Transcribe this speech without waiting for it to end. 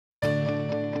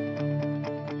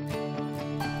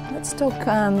Let's talk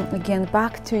again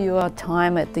back to your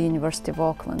time at the University of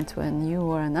Auckland when you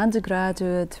were an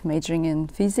undergraduate majoring in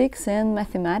physics and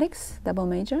mathematics, double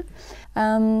major.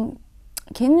 Can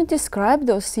you describe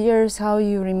those years, how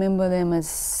you remember them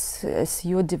as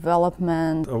your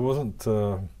development? I wasn't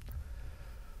the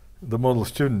model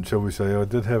student, shall we say. I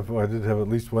did have at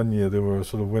least 1 year there where I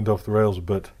sort of went off the rails a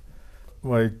bit.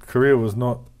 My career was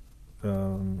not,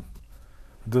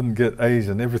 didn't get A's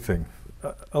in everything.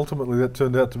 Ultimately that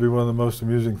turned out to be one of the most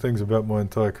amusing things about my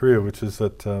entire career, which is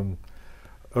that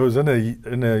I was in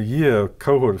a year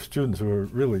cohort of students who were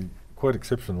really quite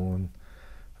exceptional, and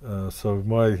so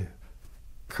my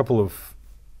couple of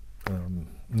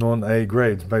non-A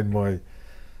grades made my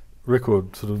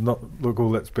record sort of not look all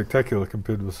that spectacular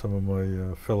compared with some of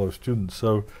my fellow students.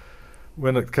 So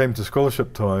when it came to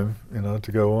scholarship time, you know,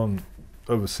 to go on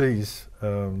overseas,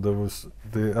 there was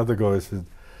the other guys had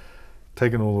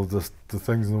taken all of the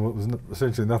things, and there was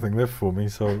essentially nothing left for me.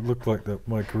 So it looked like that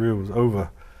my career was over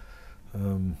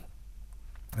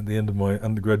at the end of my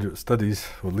undergraduate studies,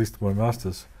 or at least my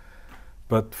masters.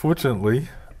 But fortunately,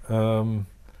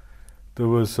 there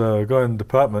was a guy in the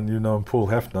department, you know him, Paul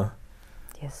Hafner.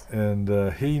 Yes.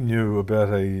 And he knew about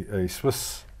a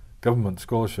Swiss government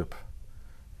scholarship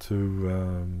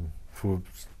to for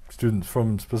students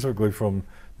specifically from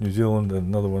New Zealand, and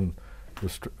another one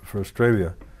for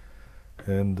Australia.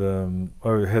 And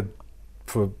I had,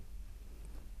 for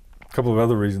a couple of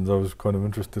other reasons, I was kind of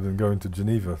interested in going to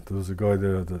Geneva. There was a guy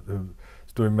there who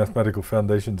was doing mathematical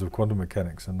foundations of quantum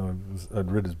mechanics, and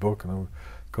I'd read his book, and I was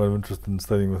kind of interested in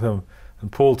studying with him.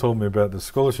 And Paul told me about the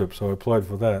scholarship, so I applied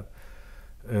for that.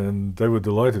 And they were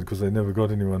delighted because they never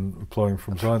got anyone applying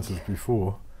from sciences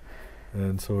before.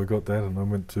 And so I got that, and I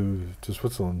went to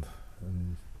Switzerland.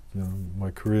 And you know, my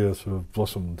career sort of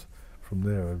blossomed from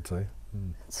there, I would say.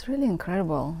 It's really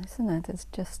incredible, isn't it? It's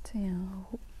just, you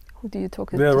know, who do you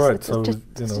talk to? Yeah, right. It's so, just,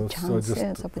 you know, a chance,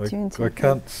 it's opportunity. I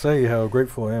can't say how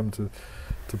grateful I am to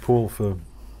Paul for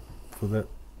that,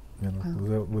 you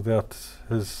know, without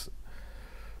his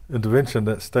intervention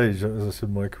at that stage, as I said,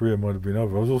 my career might have been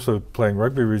over. I was also playing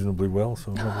rugby reasonably well.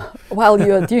 So while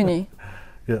you were at uni?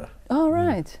 Yeah. Oh,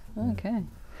 right. Yeah. Okay.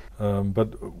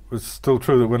 But it's still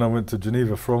true that when I went to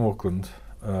Geneva from Auckland,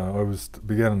 I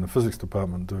began in the physics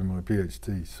department doing my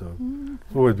PhD, so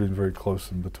it's always been very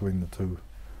close in between the two,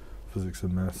 physics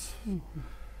and maths.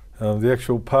 The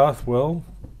actual path, well,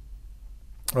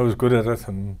 I was good at it,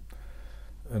 and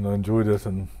I enjoyed it,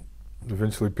 and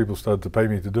eventually people started to pay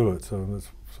me to do it, so that's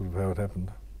sort of how it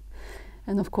happened.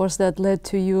 And of course that led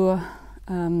to you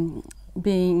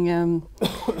being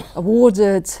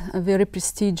awarded a very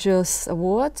prestigious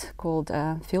award called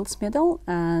Fields Medal,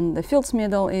 and the Fields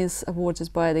Medal is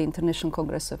awarded by the International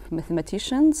Congress of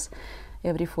Mathematicians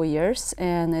every 4 years,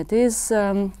 and it is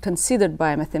considered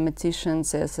by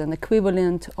mathematicians as an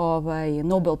equivalent of a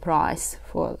Nobel Prize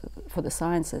for the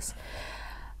sciences.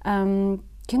 Can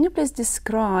you please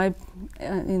describe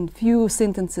in few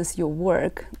sentences your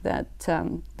work that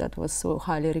was so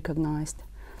highly recognized?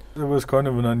 It was kind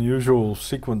of an unusual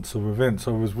sequence of events.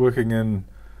 I was working in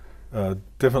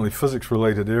definitely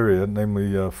physics-related area,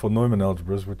 namely von Neumann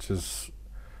algebras, which is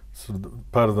sort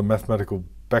of part of the mathematical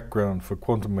background for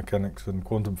quantum mechanics and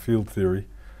quantum field theory.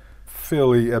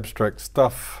 Fairly abstract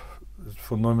stuff.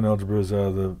 Von Neumann algebras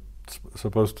are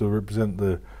supposed to represent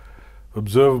the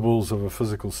observables of a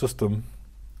physical system,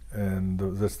 and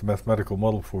that's the mathematical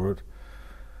model for it.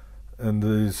 And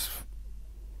these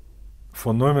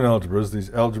von Neumann algebras, these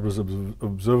algebras of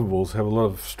observables, have a lot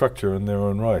of structure in their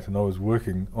own right, and I was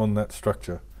working on that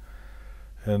structure.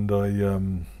 And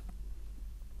I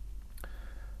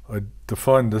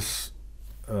defined this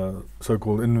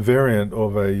so-called invariant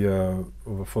of a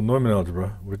von Neumann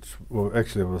algebra, which, well,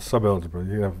 actually of a subalgebra.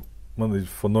 You have one of these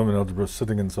von Neumann algebras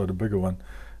sitting inside a bigger one,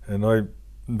 and I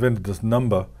invented this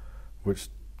number which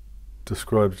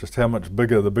describes just how much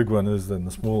bigger the big one is than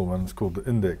the smaller one. It's called the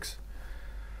index.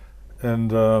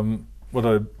 And what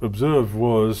I observed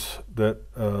was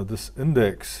that this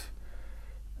index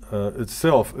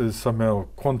itself is somehow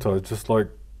quantized, just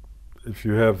like if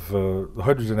you have the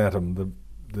hydrogen atom,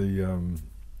 the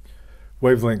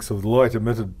wavelengths of the light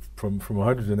emitted from a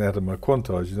hydrogen atom are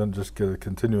quantized. You don't just get a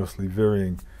continuously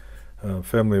varying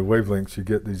family of wavelengths, you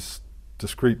get these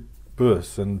discrete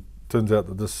bursts, and it turns out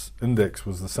that this index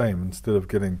was the same. Instead of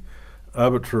getting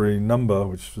arbitrary number,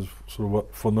 which is sort of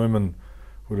what von Neumann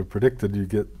would have predicted, you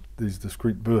get these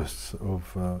discrete bursts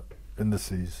of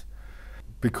indices.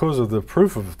 Because of the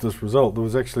proof of this result, there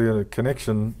was actually a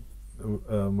connection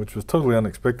which was totally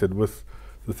unexpected with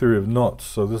the theory of knots.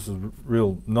 So this is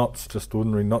real knots, just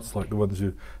ordinary knots like the ones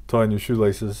you tie in your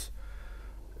shoelaces.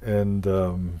 And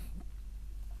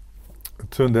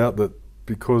it turned out that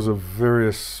because of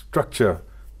various structure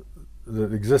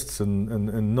that exists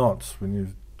in knots when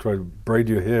you try to braid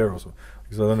your hair or something,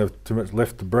 because I don't have too much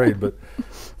left to braid, but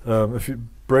if you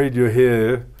braid your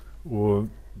hair, or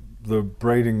the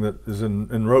braiding that is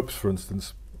in ropes, for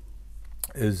instance,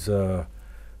 is a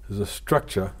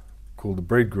structure called the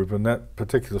braid group, and that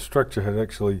particular structure had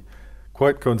actually,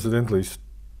 quite coincidentally,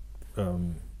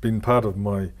 been part of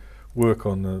my work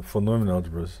on von Neumann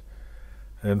algebras.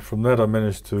 And from that I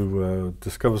managed to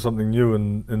discover something new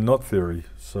in knot theory.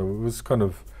 So it was kind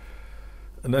of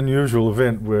an unusual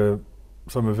event where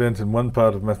some event in one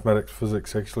part of mathematics,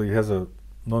 physics, actually has a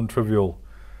non-trivial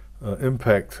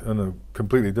impact in a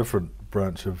completely different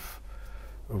branch of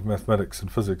mathematics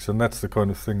and physics. And that's the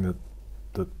kind of thing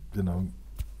that you know,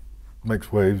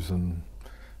 makes waves and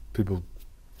people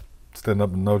stand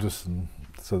up and notice, and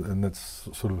that's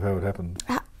sort of how it happened.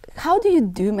 How do you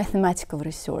do mathematical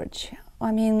research?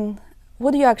 I mean,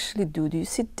 what do you actually do? Do you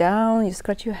sit down, you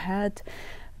scratch your head?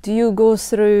 Do you go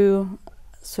through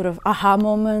sort of aha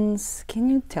moments? Can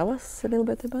you tell us a little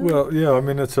bit about it? Well, yeah, I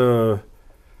mean, it's a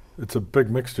big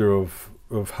mixture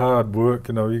of hard work.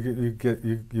 You know,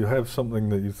 you have something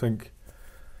that you think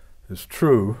is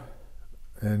true,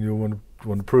 and you want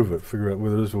to prove it, figure out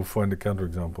whether it is, or find a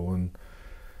counterexample, and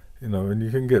you know, and you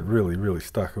can get really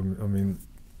stuck. I mean,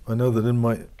 I know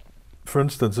that for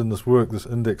instance, in this work, this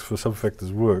index for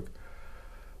subfactors work,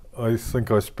 I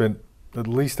think I spent at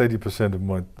least 80% of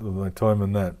my time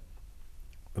in that,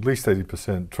 at least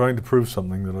 80%, trying to prove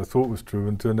something that I thought was true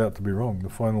and turned out to be wrong. The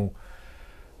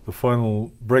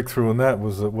final breakthrough in that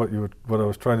was that what I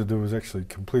was trying to do was actually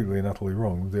completely and utterly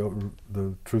wrong.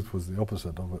 The truth was the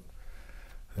opposite of it,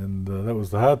 and that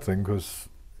was the hard thing, because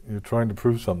you're trying to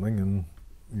prove something and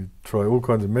you try all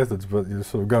kinds of methods, but you're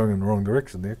sort of going in the wrong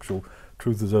direction. The actual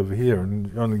truth is over here,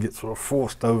 and you only get sort of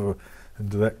forced over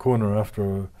into that corner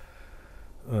after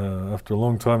a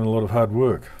long time and a lot of hard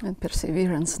work. And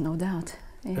perseverance, no doubt.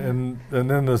 Yeah. And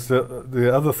then there's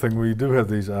the other thing where you do have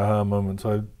these aha moments.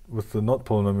 With the knot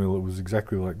polynomial, it was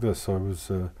exactly like this.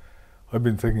 I've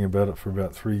been thinking about it for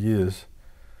about 3 years,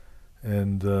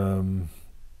 and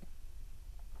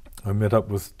I met up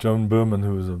with Joan Berman,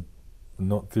 who was a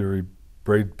knot theory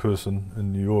braid person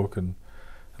in New York, and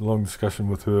a long discussion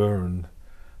with her, and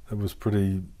it was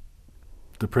pretty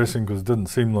depressing because it didn't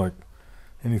seem like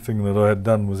anything that I had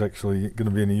done was actually going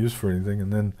to be any use for anything.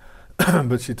 And then,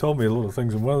 but she told me a lot of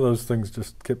things, and one of those things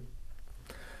just kept,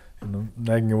 you know,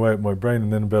 nagging away at my brain.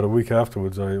 And then about a week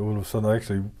afterwards, all of a sudden I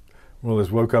actually more or less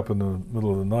woke up in the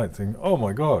middle of the night thinking, oh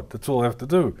my God, that's all I have to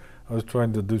do. I was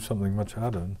trying to do something much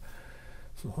harder. And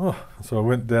so I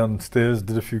went downstairs,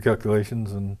 did a few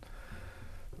calculations, and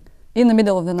in the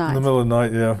middle of the night? In the middle of the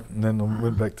night, yeah. And then I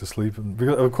went back to sleep. And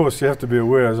because, of course, you have to be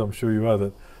aware, as I'm sure you are,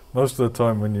 that most of the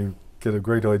time when you get a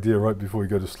great idea right before you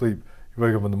go to sleep, you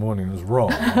wake up in the morning and it's wrong.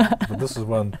 Right? But this is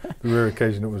the rare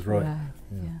occasion it was right.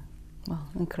 Yeah. Well,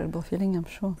 incredible feeling, I'm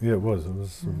sure. Yeah, it was.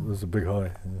 It was a big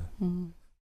high. Yeah.